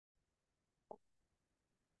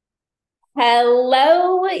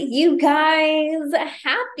Hello, you guys.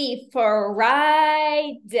 Happy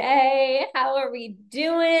Friday. How are we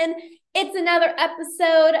doing? It's another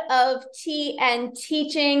episode of Tea and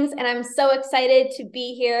Teachings, and I'm so excited to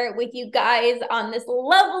be here with you guys on this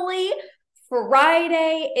lovely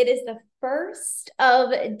Friday. It is the 1st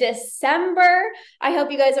of December. I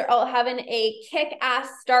hope you guys are all having a kick-ass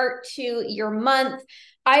start to your month.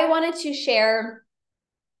 I wanted to share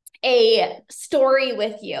a story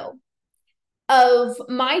with you of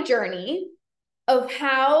my journey of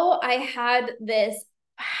how I had this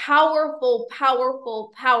powerful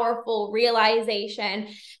realization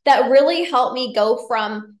that really helped me go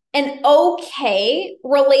from an okay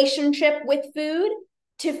relationship with food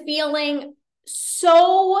to feeling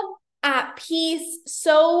so at peace,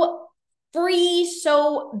 so free,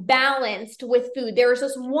 so balanced with food. There was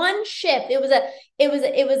this one shift. It was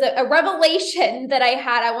a revelation that I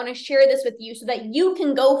had. I want to share this with you so that you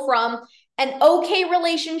can go from an okay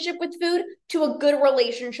relationship with food to a good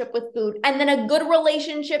relationship with food, and then a good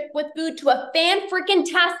relationship with food to a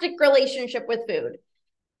fan-freaking-tastic relationship with food.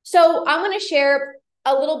 So I'm going to share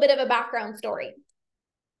a little bit of a background story.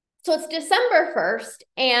 So it's December 1st,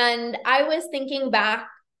 and I was thinking back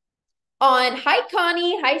on, hi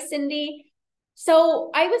Connie, hi Cindy. So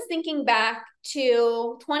I was thinking back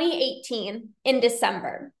to 2018 in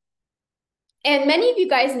December. And many of you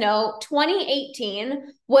guys know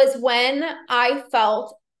 2018 was when I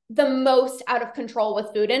felt the most out of control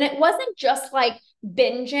with food. And it wasn't just like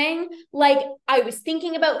binging, like I was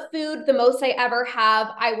thinking about food the most I ever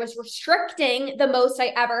have. I was restricting the most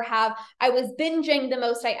I ever have. I was binging the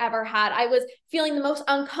most I ever had. I was feeling the most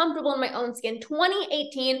uncomfortable in my own skin.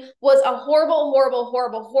 2018 was a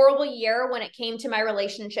horrible year when it came to my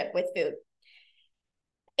relationship with food.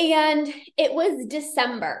 And it was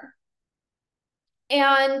December.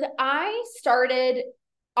 And I started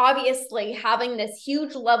obviously having this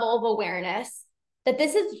huge level of awareness that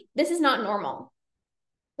this is not normal.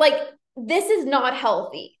 Like, this is not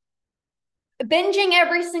healthy. Binging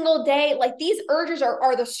every single day, like these urges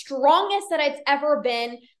are the strongest that it's ever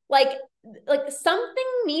been. Like something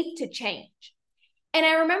needs to change. And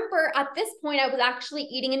I remember at this point, I was actually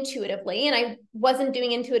eating intuitively, and I wasn't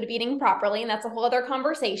doing intuitive eating properly. And that's a whole other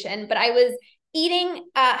conversation. But I was eating,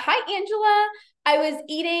 hi, Angela. I was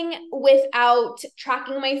eating without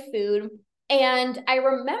tracking my food. And I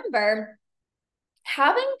remember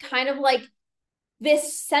having kind of like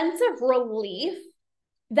this sense of relief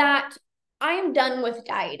that I am done with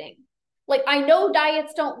dieting. Like, I know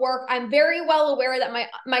diets don't work. I'm very well aware that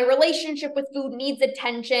my relationship with food needs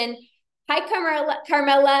attention. Hi,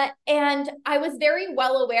 Carmela. And I was very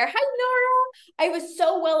well aware. Hi, Nora. I was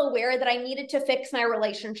so well aware that I needed to fix my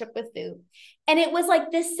relationship with food. And it was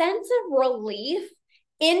like this sense of relief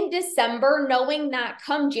in December, knowing that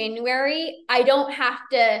come January, I don't have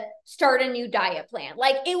to start a new diet plan.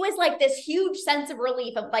 Like, it was like this huge sense of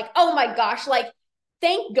relief of like, oh my gosh, like,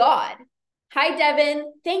 thank God. Hi,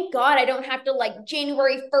 Devin. Thank God I don't have to like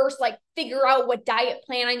January 1st, like figure out what diet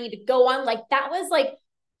plan I need to go on. Like, that was like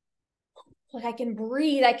I can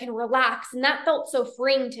breathe, I can relax. And that felt so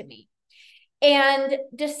freeing to me. And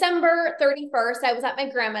December 31st, I was at my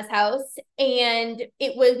grandma's house, and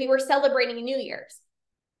we were celebrating New Year's.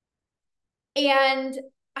 And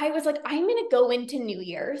I was like, I'm going to go into New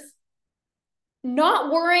Year's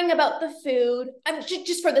not worrying about the food. I'm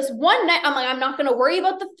just for this one night. I'm like, I'm not going to worry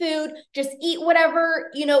about the food. Just eat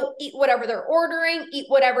whatever, eat whatever they're ordering, eat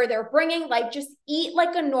whatever they're bringing. Like, just eat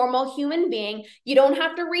like a normal human being. You don't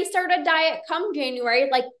have to restart a diet come January.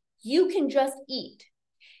 Like, you can just eat.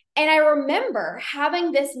 And I remember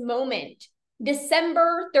having this moment,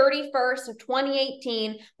 December 31st of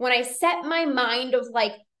 2018, when I set my mind of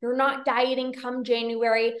like, you're not dieting come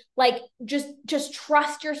January. Like, just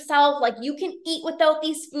trust yourself. Like, you can eat without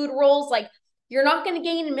these food rules. Like, you're not going to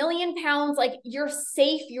gain a million pounds. Like, you're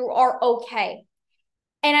safe. You are okay.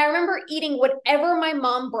 And I remember eating whatever my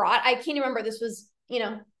mom brought. I can't remember. This was,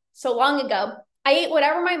 so long ago. I ate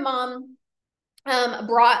whatever my mom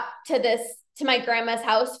brought to my grandma's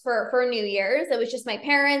house for New Year's. It was just my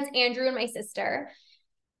parents, Andrew, and my sister.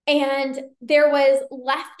 And there was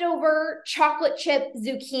leftover chocolate chip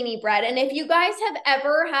zucchini bread. And if you guys have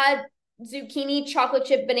ever had zucchini chocolate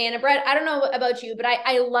chip banana bread, I don't know about you, but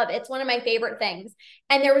I love it. It's one of my favorite things.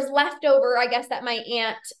 And there was leftover, I guess, that my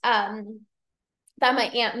aunt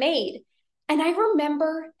made. And I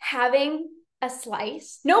remember having a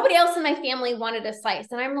slice. Nobody else in my family wanted a slice.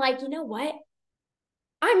 And I'm like, you know what?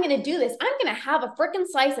 I'm going to do this. I'm going to have a freaking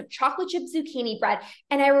slice of chocolate chip zucchini bread.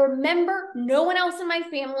 And I remember no one else in my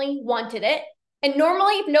family wanted it. And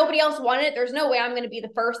normally, if nobody else wanted it, there's no way I'm going to be the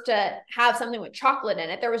first to have something with chocolate in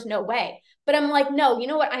it. There was no way. But I'm like, no, you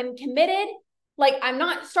know what? I'm committed. Like, I'm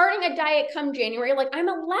not starting a diet come January. Like, I'm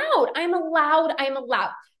allowed.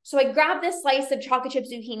 So I grabbed this slice of chocolate chip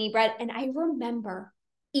zucchini bread, and I remember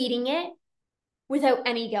eating it without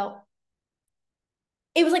any guilt.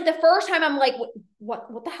 It was like the first time I'm like,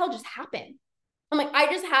 what the hell just happened? I'm like, I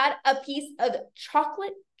just had a piece of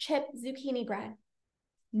chocolate chip zucchini bread.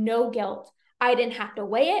 No guilt. I didn't have to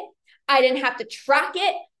weigh it. I didn't have to track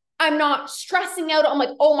it. I'm not stressing out. I'm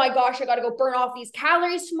like, oh my gosh, I got to go burn off these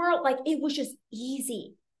calories tomorrow. Like, it was just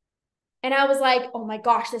easy. And I was like, oh my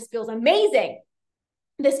gosh, this feels amazing.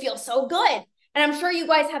 This feels so good. And I'm sure you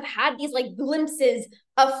guys have had these like glimpses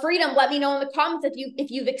of freedom. Let me know in the comments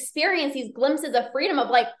if you've experienced these glimpses of freedom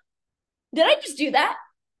of like, did I just do that?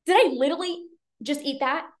 Did I literally just eat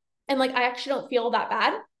that? And like, I actually don't feel that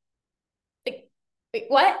bad. Like, wait,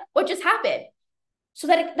 what? What just happened? So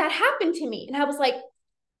that happened to me. And I was like,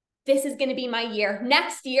 this is going to be my year.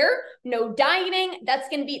 Next year, no dieting. This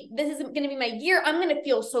isn't going to be my year. I'm going to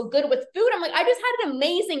feel so good with food. I'm like, I just had an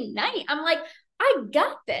amazing night. I'm like, I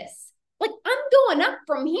got this. Like, I'm going up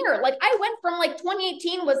from here. Like, I went from like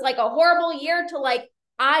 2018 was like a horrible year to like,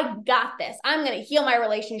 I got this. I'm going to heal my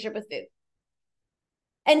relationship with food.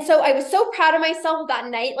 And so I was so proud of myself that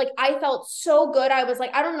night. Like, I felt so good. I was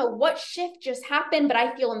like, I don't know what shift just happened, but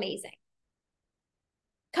I feel amazing.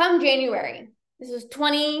 Come January, this was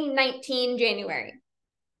 2019 January. I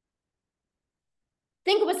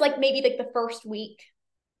think it was like maybe like the first week.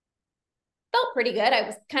 Felt pretty good. I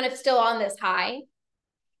was kind of still on this high.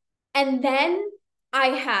 And then I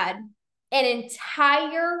had an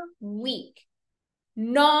entire week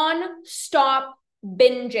non-stop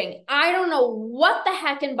binging. I don't know what the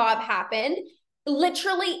heck and Bob happened.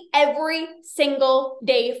 Literally every single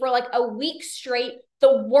day for like a week straight,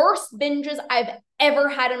 the worst binges I've ever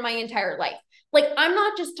had in my entire life. Like, I'm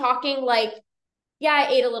not just talking like, yeah,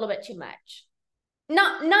 I ate a little bit too much.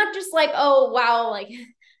 Not just like, oh, wow, like,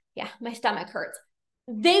 yeah, my stomach hurts.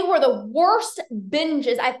 They were the worst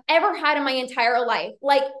binges I've ever had in my entire life.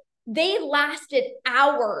 Like, they lasted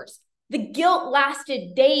hours. The guilt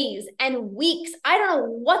lasted days and weeks. I don't know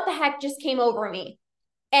what the heck just came over me.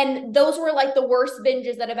 And those were like the worst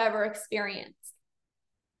binges that I've ever experienced.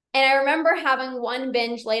 And I remember having one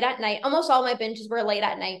binge late at night. Almost all my binges were late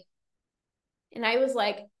at night. And I was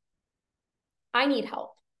like, I need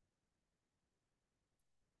help.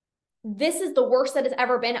 This is the worst that it's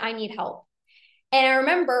ever been. I need help. And I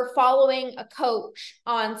remember following a coach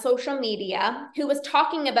on social media who was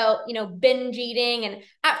talking about, binge eating. And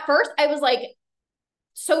at first I was like,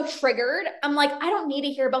 so triggered. I'm like, I don't need to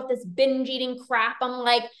hear about this binge eating crap. I'm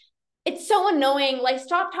like, it's so annoying. Like,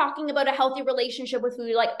 stop talking about a healthy relationship with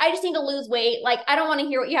food. Like, I just need to lose weight. Like, I don't want to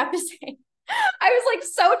hear what you have to say. I was like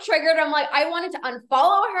so triggered. I'm like, I wanted to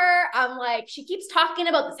unfollow her. I'm like, she keeps talking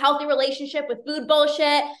about this healthy relationship with food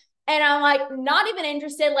bullshit. And I'm like, not even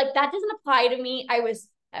interested. Like, that doesn't apply to me. I was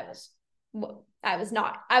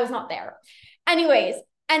not there. Anyways.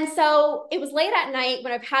 And so it was late at night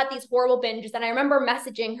when I've had these horrible binges. And I remember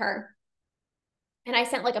messaging her and I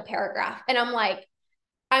sent like a paragraph and I'm like,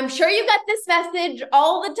 I'm sure you got this message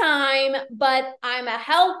all the time, but I'm a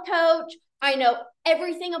health coach. I know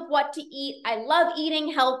everything of what to eat. I love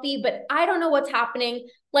eating healthy, but I don't know what's happening.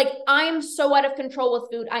 Like, I'm so out of control with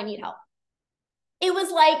food. I need help. It was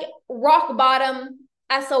like rock bottom,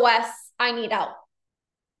 SOS, I need help.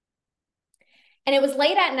 And it was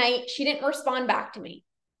late at night. She didn't respond back to me.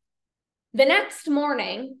 The next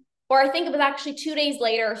morning, or I think it was actually 2 days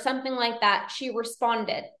later or something like that, she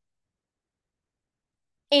responded.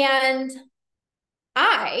 And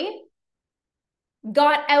I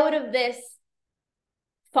got out of this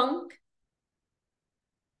funk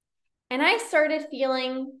and I started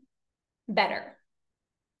feeling better.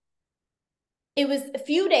 It was a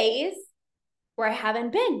few days where I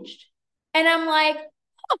haven't binged. And I'm like,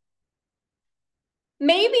 oh,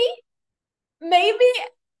 maybe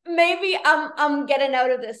I'm getting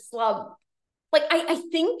out of this slump. Like, I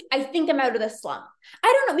think I'm out of this slump. I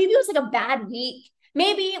don't know. Maybe it was like a bad week.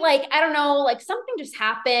 Maybe like, I don't know, like something just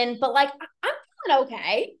happened, but like, I'm feeling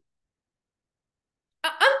okay.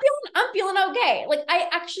 I'm feeling okay. Like, I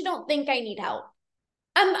actually don't think I need help.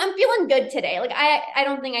 I'm feeling good today. Like, I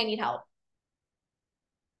don't think I need help.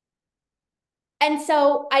 And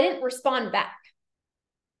so I didn't respond back.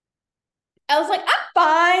 I was like, I'm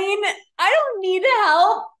fine. I don't need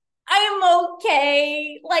help. I am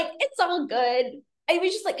okay. Like, it's all good. It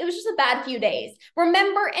was just a bad few days.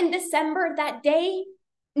 Remember in December, that day,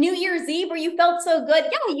 New Year's Eve, where you felt so good?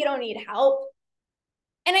 Yeah, you don't need help.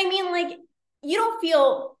 And I mean, like, you don't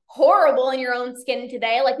feel horrible in your own skin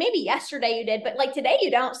today. Like maybe yesterday you did, but like today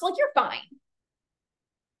you don't. So like you're fine.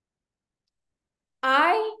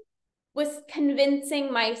 I was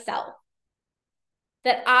convincing myself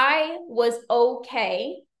that I was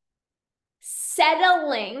okay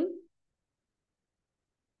settling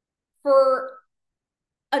for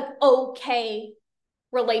an okay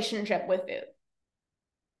relationship with food,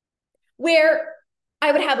 where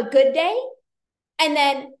I would have a good day and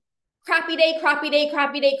then crappy day, crappy day,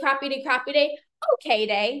 crappy day, crappy day, crappy day, okay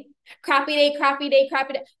day, crappy day, crappy day,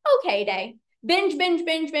 crappy day, okay day, binge, binge,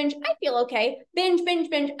 binge, binge, I feel okay, binge, binge,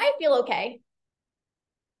 binge, I feel okay.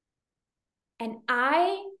 And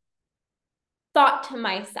I thought to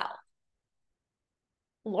myself,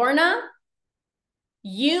 Lorna,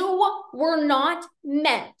 you were not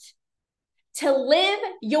meant to live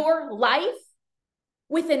your life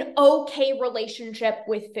with an okay relationship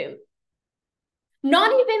with food.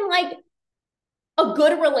 Not even like a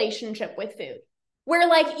good relationship with food, where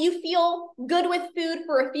like you feel good with food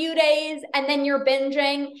for a few days and then you're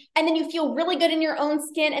binging and then you feel really good in your own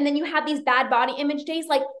skin and then you have these bad body image days.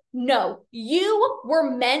 Like, no, you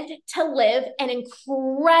were meant to live an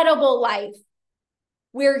incredible life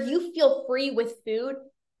where you feel free with food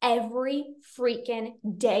every freaking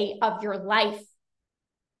day of your life.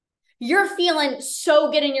 You're feeling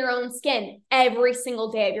so good in your own skin every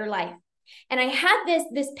single day of your life. And I had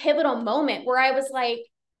this pivotal moment where I was like,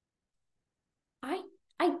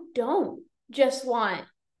 I don't just want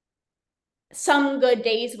some good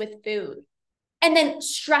days with food and then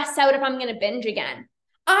stress out if I'm going to binge again.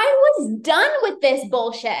 I was done with this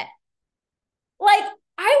bullshit. Like,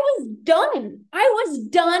 I was done. I was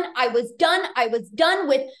done. I was done. I was done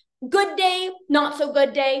with good day, not so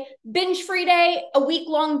good day, binge free day, a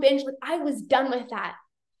week-long binge. Like, I was done with that.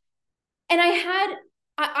 And I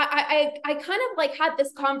kind of like had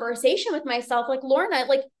this conversation with myself, like, Lorna,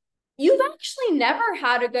 like, you've actually never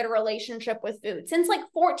had a good relationship with food since like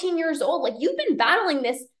 14 years old. Like, you've been battling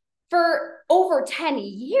this for over 10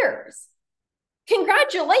 years.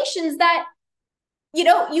 Congratulations that, you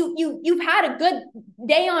know, you've had a good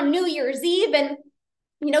day on New Year's Eve and,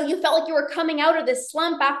 you know, you felt like you were coming out of this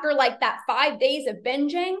slump after like that 5 days of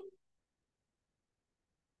binging.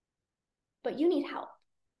 But you need help.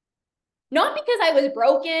 Not because I was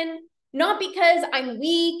broken, not because I'm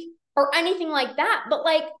weak or anything like that, but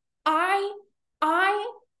like I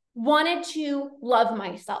wanted to love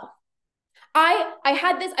myself. I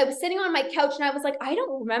had this, I was sitting on my couch and I was like, I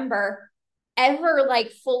don't remember ever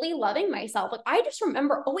like fully loving myself. Like, I just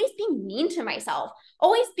remember always being mean to myself,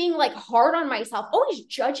 always being like hard on myself, always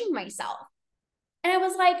judging myself. And I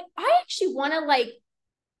was like, I actually want to like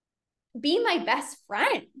be my best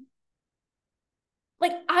friend.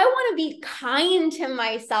 Like, I want to be kind to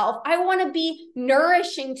myself. I want to be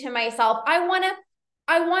nourishing to myself. I want to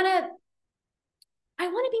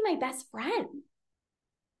be my best friend.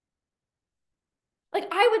 Like,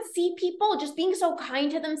 I would see people just being so kind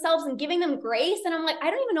to themselves and giving them grace. And I'm like, I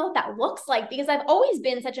don't even know what that looks like because I've always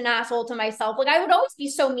been such an asshole to myself. Like, I would always be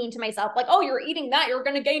so mean to myself. Like, oh, you're eating that, you're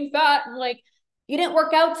going to gain fat. And like, you didn't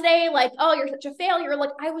work out today. Like, oh, you're such a failure.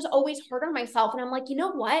 Like, I was always hard on myself. And I'm like, you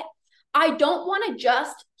know what? I don't want to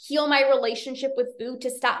just heal my relationship with food to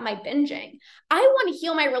stop my binging. I want to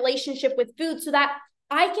heal my relationship with food so that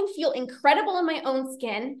I can feel incredible in my own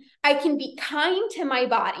skin. I can be kind to my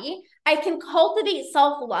body. I can cultivate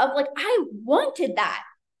self-love. Like, I wanted that.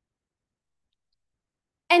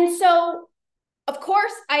 And so, of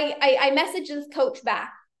course, I messaged this coach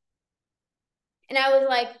back. And I was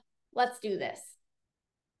like, let's do this.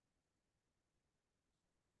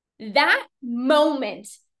 That moment,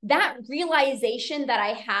 that realization that I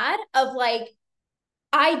had of like,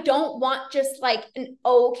 I don't want just like an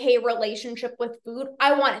okay relationship with food.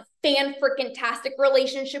 I want a fan-freaking-tastic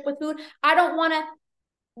relationship with food. I don't want to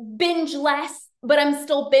binge less, but I'm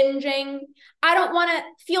still binging. I don't want to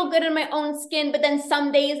feel good in my own skin, but then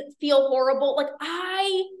some days feel horrible. Like,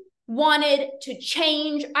 I wanted to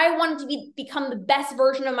change. I wanted to become the best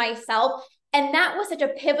version of myself. And that was such a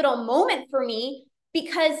pivotal moment for me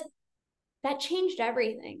because that changed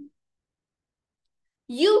everything.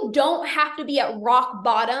 You don't have to be at rock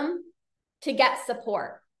bottom to get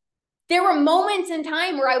support. There were moments in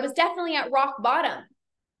time where I was definitely at rock bottom,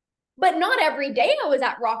 but not every day I was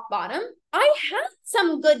at rock bottom. I had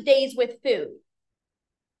some good days with food.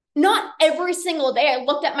 Not every single day I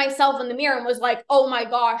looked at myself in the mirror and was like, oh my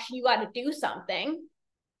gosh, you got to do something.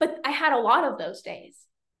 But I had a lot of those days.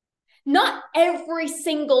 Not every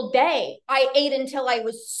single day I ate until I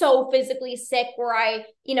was so physically sick where I,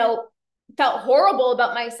 you know, felt horrible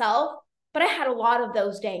about myself, but I had a lot of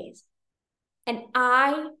those days. And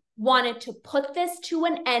I wanted to put this to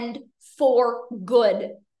an end for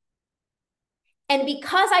good. And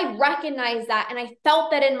because I recognized that and I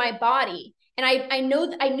felt that in my body, and I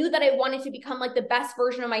knew that I wanted to become like the best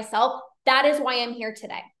version of myself, that is why I'm here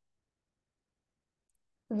today.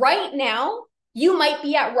 Right now, you might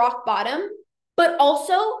be at rock bottom, but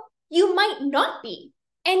also you might not be.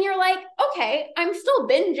 And you're like, okay, I'm still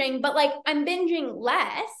binging, but like I'm binging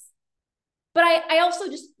less, but I also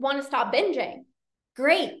just want to stop binging.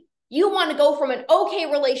 Great. You want to go from an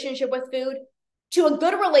okay relationship with food to a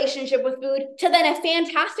good relationship with food to then a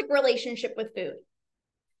fantastic relationship with food.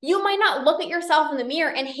 You might not look at yourself in the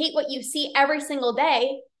mirror and hate what you see every single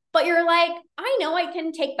day, but you're like, I know I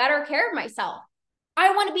can take better care of myself.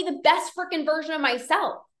 I want to be the best freaking version of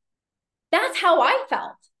myself. That's how I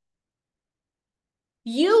felt.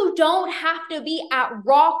 You don't have to be at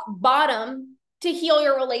rock bottom to heal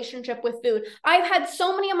your relationship with food. I've had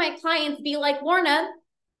so many of my clients be like, Lorna,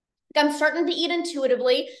 I'm starting to eat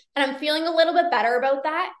intuitively and I'm feeling a little bit better about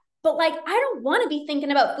that. But like, I don't want to be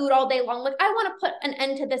thinking about food all day long. Like, I want to put an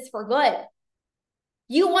end to this for good.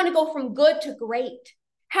 You want to go from good to great.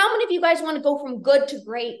 How many of you guys want to go from good to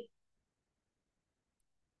great?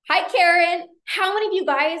 Hi, Karen. How many of you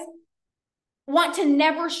guys want to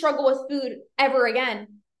never struggle with food ever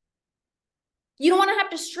again? You don't want to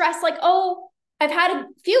have to stress like, oh, I've had a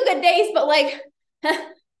few good days, but like,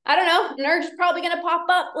 I don't know, nerves probably going to pop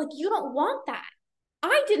up. Like, you don't want that.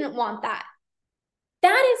 I didn't want that.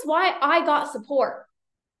 That is why I got support.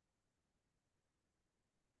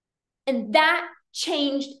 And that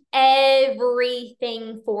changed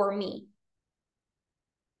everything for me.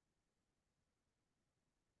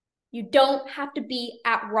 You don't have to be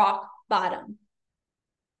at rock bottom.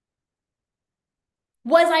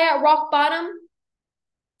 Was I at rock bottom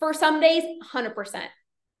for some days? 100%.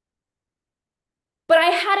 But I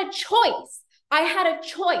had a choice. I had a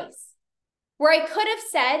choice where I could have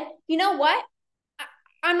said, you know what?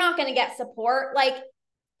 I'm not going to get support. Like,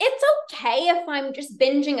 it's okay if I'm just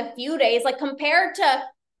binging a few days, like compared to,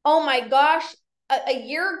 oh my gosh, a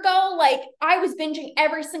year ago, like I was binging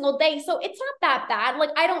every single day. So it's not that bad.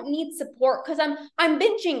 Like, I don't need support because I'm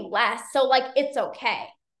binging less. So like, it's okay.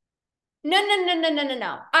 No.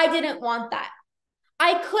 I didn't want that.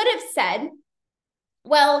 I could have said,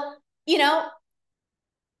 well, you know,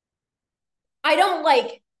 I don't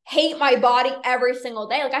like hate my body every single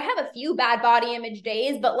day. Like, I have a few bad body image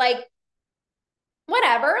days, but like,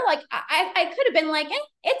 whatever. Like, I could have been like,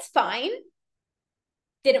 it's fine.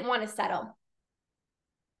 Didn't want to settle.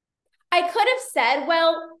 I could have said,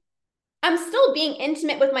 well, I'm still being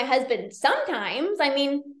intimate with my husband sometimes. I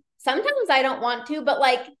mean, sometimes I don't want to, but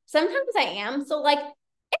like, sometimes I am. So like,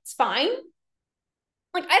 it's fine.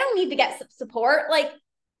 Like, I don't need to get support. Like,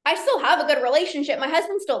 I still have a good relationship. My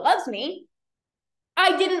husband still loves me.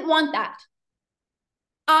 I didn't want that.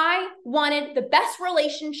 I wanted the best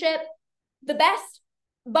relationship, the best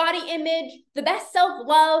body image, the best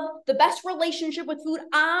self-love, the best relationship with food.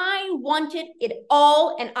 I wanted it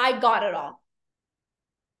all and I got it all.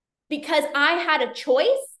 Because I had a choice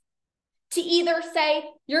to either say,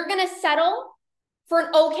 you're going to settle for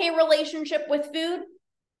an okay relationship with food,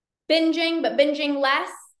 binging, but binging less,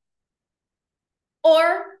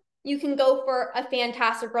 or you can go for a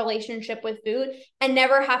fantastic relationship with food and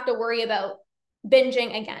never have to worry about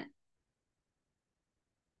binging again.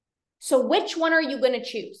 So which one are you going to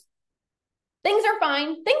choose? Things are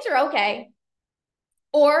fine. Things are okay.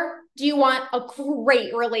 Or do you want a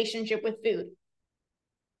great relationship with food?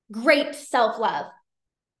 Great self-love,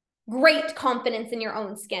 great confidence in your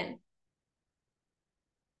own skin.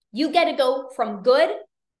 You get to go from good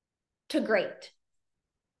to great.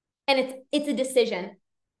 And it's a decision.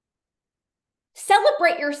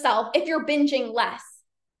 Celebrate yourself if you're binging less.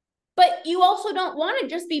 But you also don't want to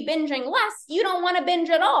just be binging less. You don't want to binge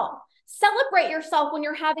at all. Celebrate yourself when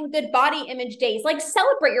you're having good body image days. Like,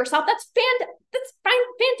 celebrate yourself. That's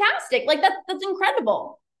fantastic. Like, that's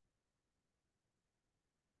incredible.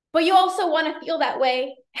 But you also want to feel that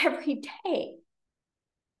way every day.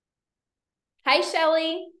 Hi,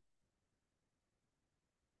 Shelly.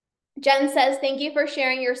 Jen says, thank you for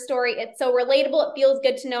sharing your story. It's so relatable. It feels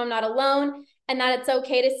good to know I'm not alone and that it's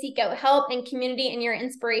okay to seek out help and community and your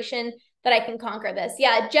inspiration that I can conquer this.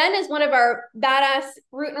 Yeah, Jen is one of our badass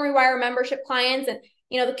Root and Rewire membership clients. And,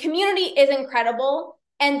 you know, the community is incredible.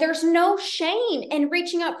 And there's no shame in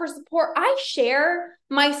reaching out for support. I share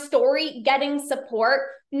my story getting support,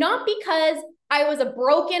 not because I was a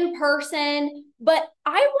broken person, but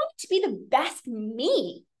I want to be the best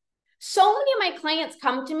me. So many of my clients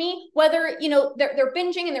come to me, whether, you know, they're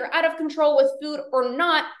binging and they're out of control with food or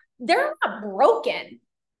not, they're not broken.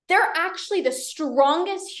 They're actually the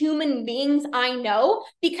strongest human beings I know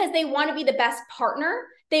because they want to be the best partner.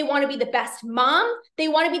 They want to be the best mom. They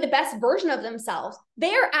want to be the best version of themselves.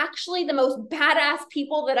 They are actually the most badass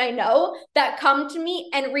people that I know that come to me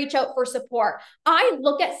and reach out for support. I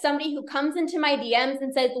look at somebody who comes into my DMs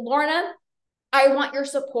and says, Lorna, I want your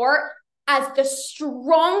support, as the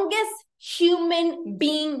strongest human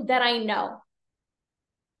being that I know,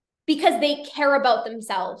 because they care about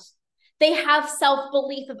themselves. They have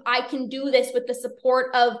self-belief of I can do this with the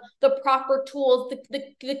support of the proper tools,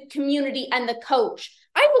 the community, and the coach.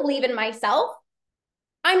 I believe in myself.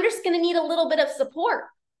 I'm just going to need a little bit of support.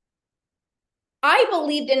 I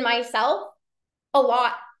believed in myself a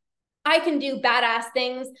lot. I can do badass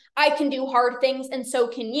things. I can do hard things, and so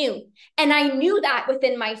can you. And I knew that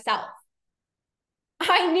within myself.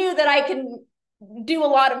 I knew that I can do a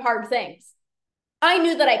lot of hard things. I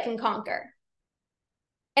knew that I can conquer.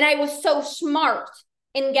 And I was so smart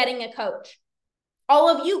in getting a coach. All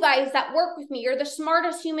of you guys that work with me, you're the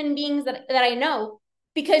smartest human beings that I know,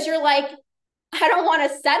 because you're like, I don't want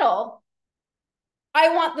to settle.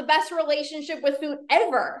 I want the best relationship with food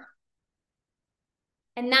ever.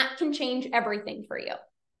 And that can change everything for you.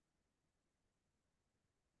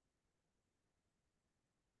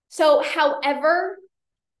 So however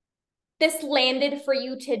this landed for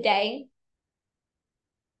you today,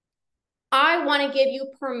 I want to give you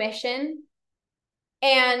permission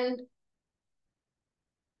and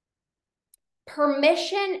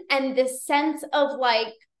the sense of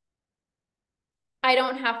like, I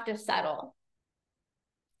don't have to settle.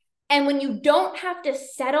 And when you don't have to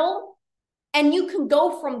settle and you can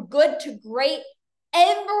go from good to great,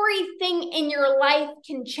 everything in your life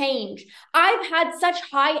can change. I've had such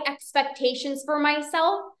high expectations for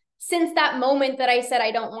myself since that moment that I said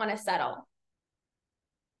I don't want to settle.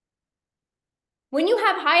 When you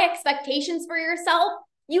have high expectations for yourself,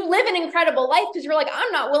 you live an incredible life because you're like,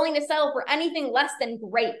 I'm not willing to settle for anything less than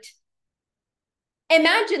great.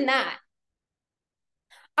 Imagine that.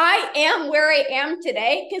 I am where I am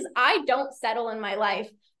today because I don't settle in my life.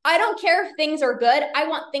 I don't care if things are good. I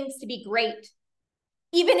want things to be great.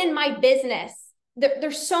 Even in my business,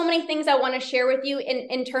 there's so many things I want to share with you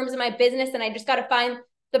in terms of my business, and I just got to find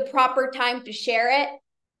the proper time to share it.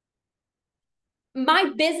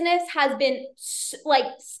 My business has been like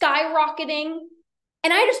skyrocketing,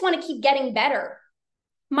 and I just want to keep getting better.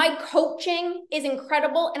 My coaching is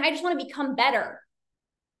incredible, and I just want to become better.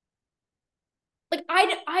 Like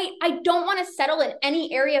I don't want to settle in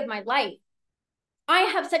any area of my life. I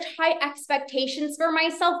have such high expectations for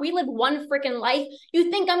myself. We live one freaking life.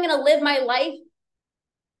 You think I'm going to live my life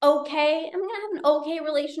okay? I'm going to have an okay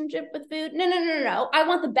relationship with food? No. I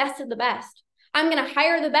want the best of the best. I'm going to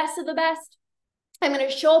hire the best of the best. I'm going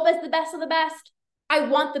to show up as the best of the best. I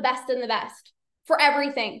want the best and the best for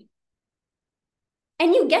everything.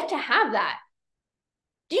 And you get to have that.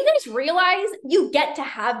 Do you guys realize you get to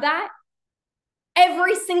have that?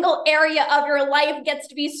 Every single area of your life gets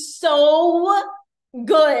to be so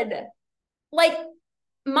good. Like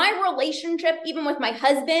my relationship, even with my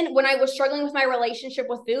husband, when I was struggling with my relationship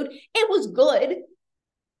with food, it was good.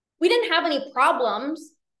 We didn't have any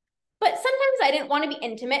problems. But sometimes I didn't want to be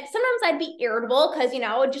intimate. Sometimes I'd be irritable because,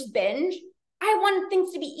 I would just binge. I wanted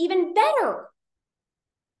things to be even better.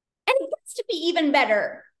 And it gets to be even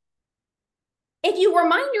better if you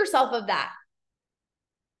remind yourself of that.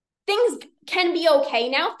 Things can be okay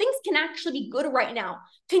now. Things can actually be good right now.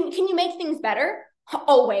 Can you make things better?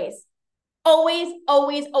 Always. Always.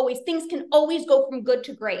 Things can always go from good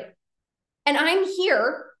to great. And I'm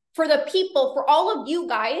here for the people, for all of you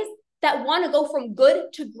guys that want to go from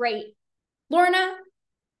good to great. Lorna,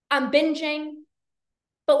 I'm binging,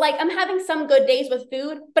 but like I'm having some good days with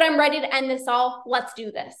food, but I'm ready to end this all. Let's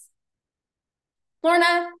do this.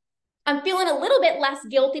 Lorna, I'm feeling a little bit less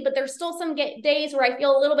guilty, but there's still some days where I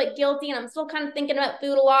feel a little bit guilty and I'm still kind of thinking about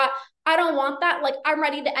food a lot. I don't want that. Like I'm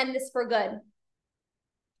ready to end this for good.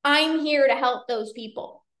 I'm here to help those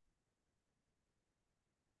people.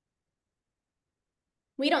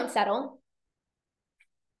 We don't settle.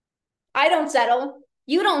 I don't settle.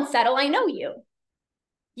 You don't settle. I know you.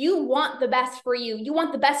 You want the best for you. You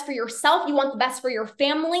want the best for yourself. You want the best for your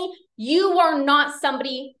family. You are not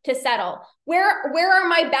somebody to settle. Where are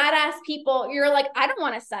my badass people? You're like, I don't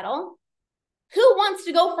want to settle. Who wants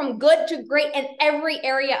to go from good to great in every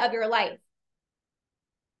area of your life?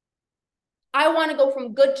 I want to go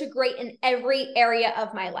from good to great in every area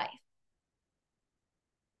of my life.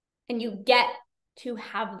 And you get to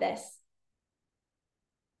have this.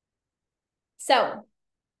 So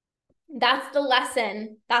that's the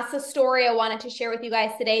lesson. That's the story I wanted to share with you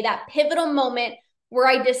guys today. That pivotal moment where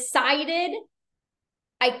I decided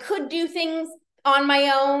I could do things on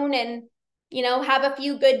my own and, have a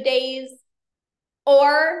few good days,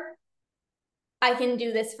 or I can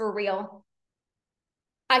do this for real.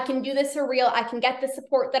 I can do this for real. I can get the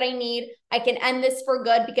support that I need. I can end this for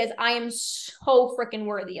good because I am so freaking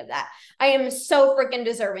worthy of that. I am so freaking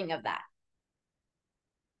deserving of that.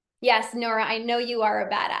 Yes, Nora, I know you are a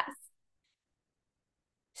badass.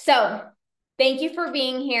 So thank you for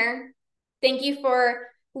being here. Thank you for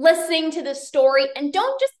listening to the story. And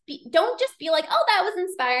don't just be like, oh, that was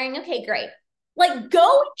inspiring. Okay, great. Like,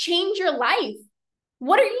 go change your life.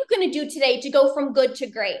 What are you going to do today to go from good to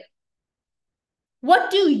great?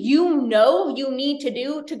 What do you know you need to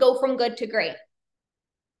do to go from good to great?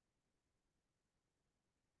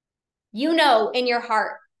 You know in your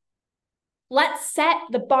heart. Let's set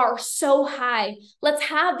the bar so high. Let's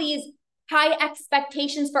have these high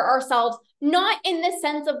expectations for ourselves, not in the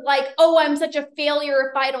sense of like, oh, I'm such a failure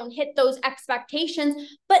if I don't hit those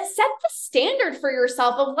expectations, but set the standard for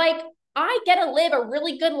yourself of like, I get to live a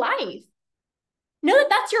really good life. Know that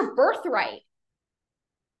that's your birthright.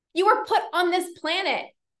 You were put on this planet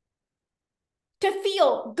to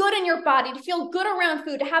feel good in your body, to feel good around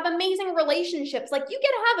food, to have amazing relationships. Like, you get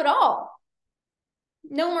to have it all.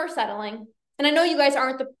 No more settling. And I know you guys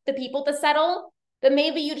aren't the people to settle, but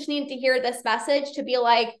maybe you just need to hear this message to be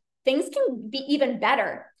like, things can be even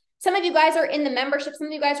better. Some of you guys are in the membership. Some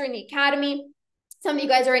of you guys are in the academy. Some of you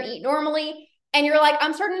guys are in Eat Normally. And you're like,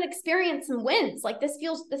 I'm starting to experience some wins. Like, this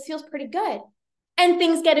feels pretty good. And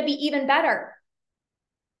things get to be even better.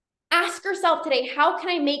 Ask yourself today, how can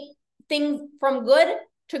I make things from good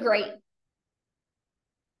to great?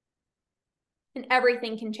 And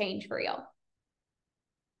everything can change for you.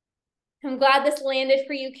 I'm glad this landed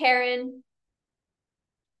for you, Karen.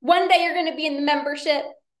 One day you're going to be in the membership.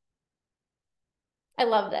 I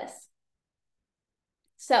love this.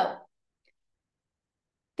 So,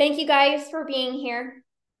 thank you guys for being here.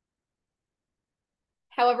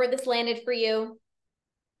 However this landed for you.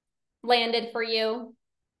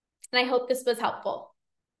 And I hope this was helpful.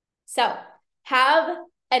 So, have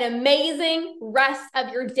an amazing rest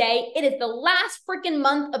of your day. It is the last freaking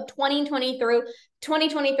month of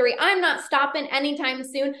 2023. I'm not stopping anytime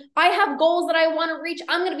soon. I have goals that I want to reach.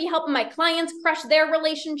 I'm going to be helping my clients crush their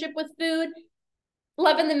relationship with food.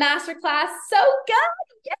 Loving the masterclass. So good.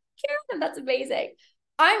 Yes, Karen, that's amazing.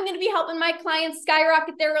 I'm going to be helping my clients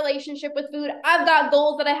skyrocket their relationship with food. I've got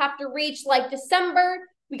goals that I have to reach, like December.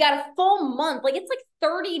 We got a full month. Like, it's like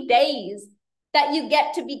 30 days that you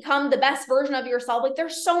get to become the best version of yourself. Like,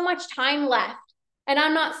 there's so much time left, and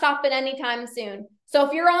I'm not stopping anytime soon. So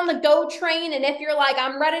if you're on the go train, and if you're like,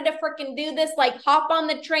 I'm ready to freaking do this, like, hop on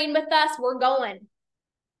the train with us. We're going.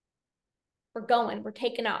 We're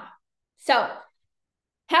taking off. So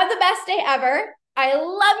have the best day ever. I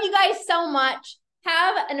love you guys so much.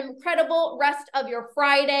 Have an incredible rest of your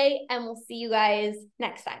Friday, and we'll see you guys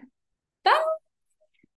next time. Bye.